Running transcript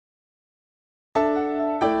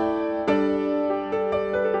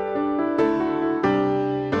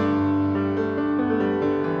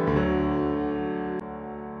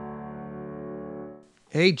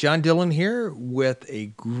Hey, John Dillon here with a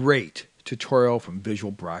great tutorial from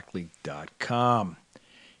visualbroccoli.com.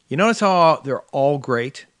 You notice how they're all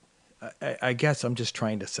great? I guess I'm just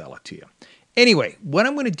trying to sell it to you. Anyway, what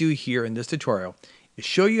I'm going to do here in this tutorial is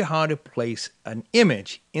show you how to place an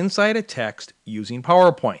image inside a text using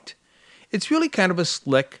PowerPoint. It's really kind of a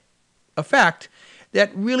slick effect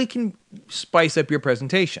that really can spice up your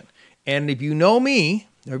presentation. And if you know me,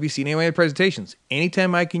 or if you've seen any of my presentations,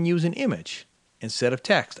 anytime I can use an image instead of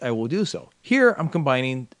text, I will do so. Here, I'm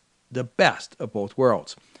combining the best of both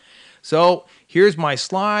worlds. So here's my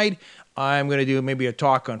slide. I'm going to do maybe a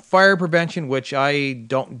talk on fire prevention, which I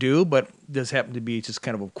don't do, but this happened to be just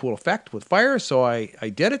kind of a cool effect with fire, so I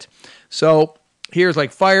did it. So here's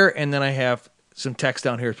like fire, and then I have some text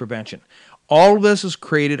down here as prevention. All of this is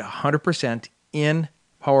created 100% in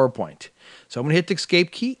PowerPoint. So I'm going to hit the escape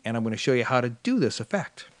key, and I'm going to show you how to do this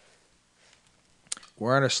effect.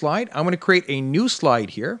 We're on a slide. I'm going to create a new slide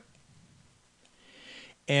here.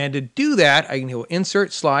 And to do that, I can hit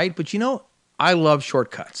insert slide, but you know, I love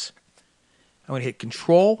shortcuts. I'm going to hit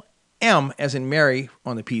Control M as in Mary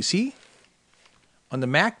on the PC. On the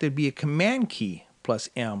Mac, there'd be a Command key plus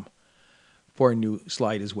M for a new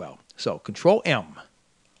slide as well. So Control M.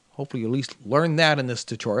 Hopefully you at least learn that in this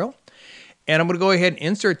tutorial. And I'm going to go ahead and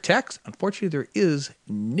insert text. Unfortunately, there is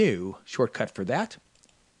no shortcut for that.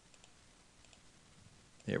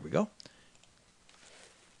 There we go.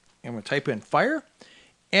 And I'm going to type in fire.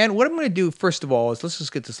 And what I'm going to do first of all is let's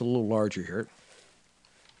just get this a little larger here.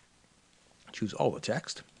 Choose all the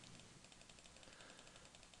text.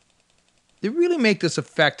 They really make this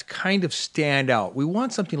effect kind of stand out. We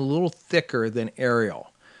want something a little thicker than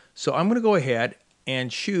Arial. So I'm going to go ahead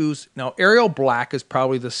and choose, now Arial Black is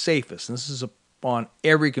probably the safest, and this is on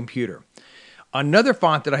every computer. Another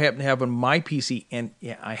font that I happen to have on my PC, and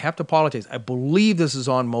yeah, I have to apologize, I believe this is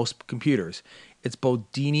on most computers, it's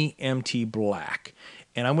Bodini MT Black.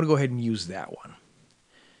 And I'm going to go ahead and use that one.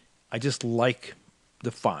 I just like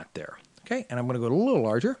the font there. Okay, and I'm going to go a little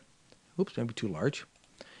larger. Oops, maybe too large.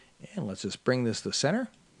 And let's just bring this to the center.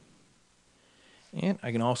 And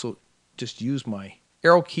I can also just use my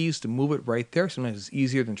arrow keys to move it right there. Sometimes it's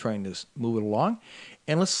easier than trying to move it along.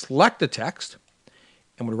 And let's select the text.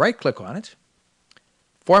 I'm going to right-click on it.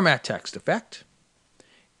 Format Text Effect.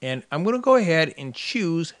 And I'm going to go ahead and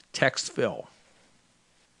choose Text Fill.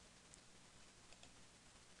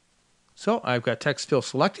 So I've got text fill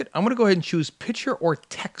selected. I'm going to go ahead and choose picture or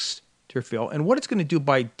text to fill. And what it's going to do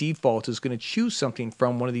by default is going to choose something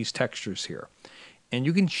from one of these textures here. And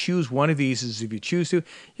you can choose one of these if you choose to.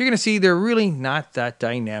 You're going to see they're really not that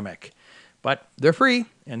dynamic, but they're free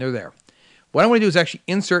and they're there. What I'm going to do is actually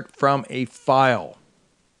insert from a file.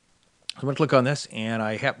 So I'm going to click on this, and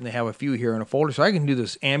I happen to have a few here in a folder, so I can do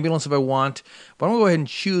this ambulance if I want. But I'm going to go ahead and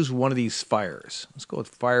choose one of these fires. Let's go with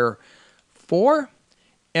fire 4.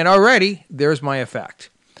 And already, there's my effect.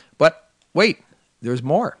 But wait, there's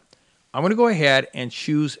more. I'm going to go ahead and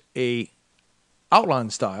choose a outline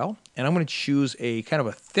style, and I'm going to choose a kind of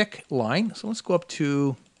a thick line. So let's go up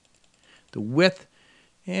to the width,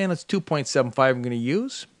 and it's 2.75 I'm going to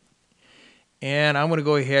use. And I'm going to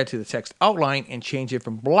go ahead to the text outline and change it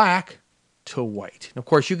from black to white. And of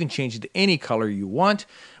course, you can change it to any color you want,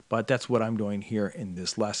 but that's what I'm doing here in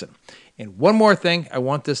this lesson. And one more thing, I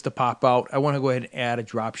want this to pop out. I want to go ahead and add a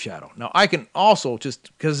drop shadow. Now I can also,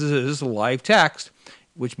 just because this is a live text,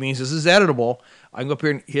 which means this is editable, I can go up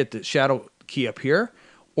here and hit the shadow key up here,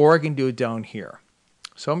 or I can do it down here.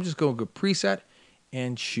 So I'm just going to go preset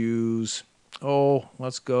and choose,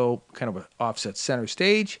 let's go kind of an offset center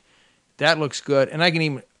stage. That looks good. And I can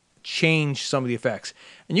even change some of the effects.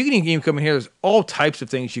 And you can even come in here. There's all types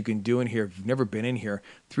of things you can do in here if you've never been in here.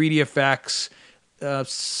 3D effects.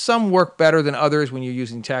 Some work better than others when you're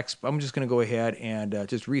using text. I'm just going to go ahead and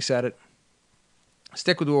just reset it.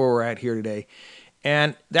 Stick with where we're at here today.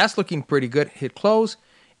 And that's looking pretty good. Hit close.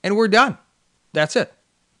 And we're done. That's it.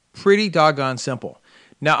 Pretty doggone simple.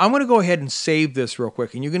 Now I'm going to go ahead and save this real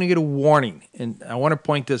quick. And you're going to get a warning. And I want to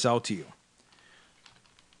point this out to you.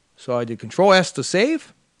 So I did Control S to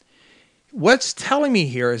save. What's telling me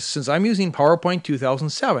here is since I'm using PowerPoint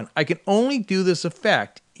 2007, I can only do this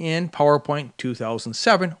effect in PowerPoint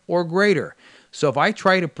 2007 or greater. So if I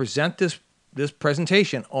try to present this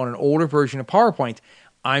presentation on an older version of PowerPoint,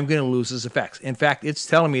 I'm going to lose this effect. In fact, it's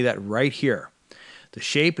telling me that right here. The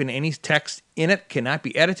shape and any text in it cannot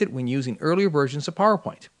be edited when using earlier versions of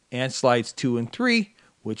PowerPoint. And slides 2 and 3,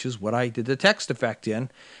 which is what I did the text effect in,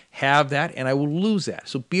 have that, and I will lose that.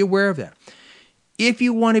 So be aware of that. If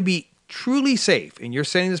you want to be truly safe and you're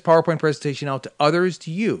sending this PowerPoint presentation out to others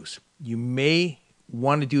to use, you may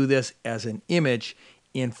want to do this as an image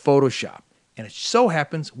in Photoshop. And it so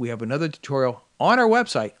happens we have another tutorial on our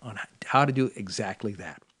website on how to do exactly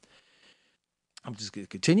that. I'm just going to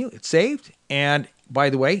continue. It's saved. And by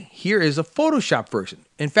the way, here is a Photoshop version.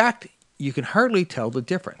 In fact, you can hardly tell the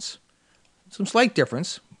difference. Some slight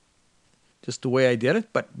difference, just the way I did it.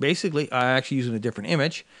 But basically, I'm actually using a different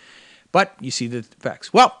image. But you see the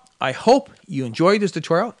effects. Well, I hope you enjoyed this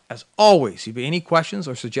tutorial. As always, if you have any questions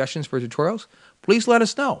or suggestions for tutorials, please let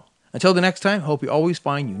us know. Until the next time, I hope you always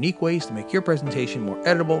find unique ways to make your presentation more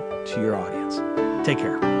editable to your audience. Take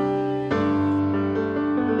care.